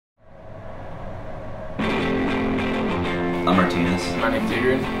I'm Martinus. My name's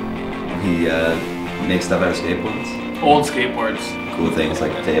Adrian. He makes stuff out of skateboards. Old skateboards. Cool things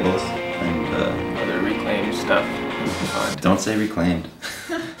like tables and other reclaimed stuff. Don't say reclaimed.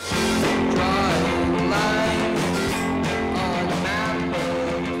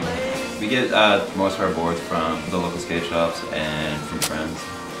 We get most of our boards from the local skate shops and from friends.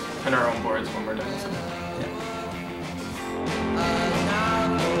 And our own boards when we're done.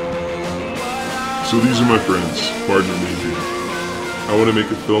 So these are my friends, Martin and Adrian. I want to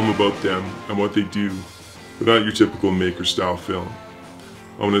make a film about them and what they do, but not your typical maker-style film.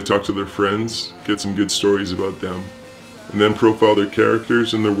 I want to talk to their friends, get some good stories about them, and then profile their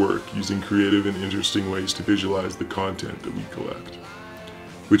characters and their work using creative and interesting ways to visualize the content that we collect,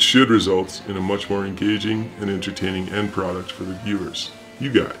 which should result in a much more engaging and entertaining end product for the viewers,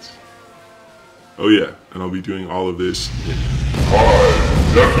 you guys. Oh yeah, and I'll be doing all of this in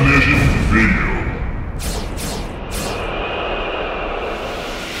high definition video.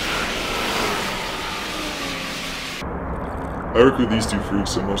 I work with these two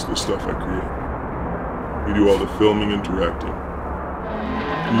freaks on most of the stuff I create. We do all the filming and directing,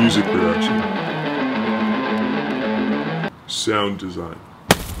 music production, sound design,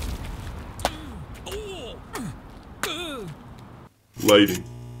 lighting,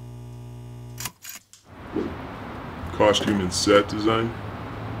 costume and set design,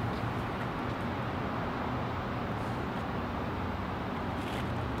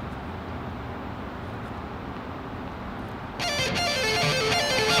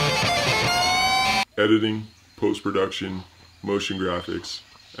 editing, post-production, motion graphics,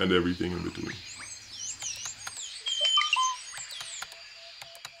 and everything in between.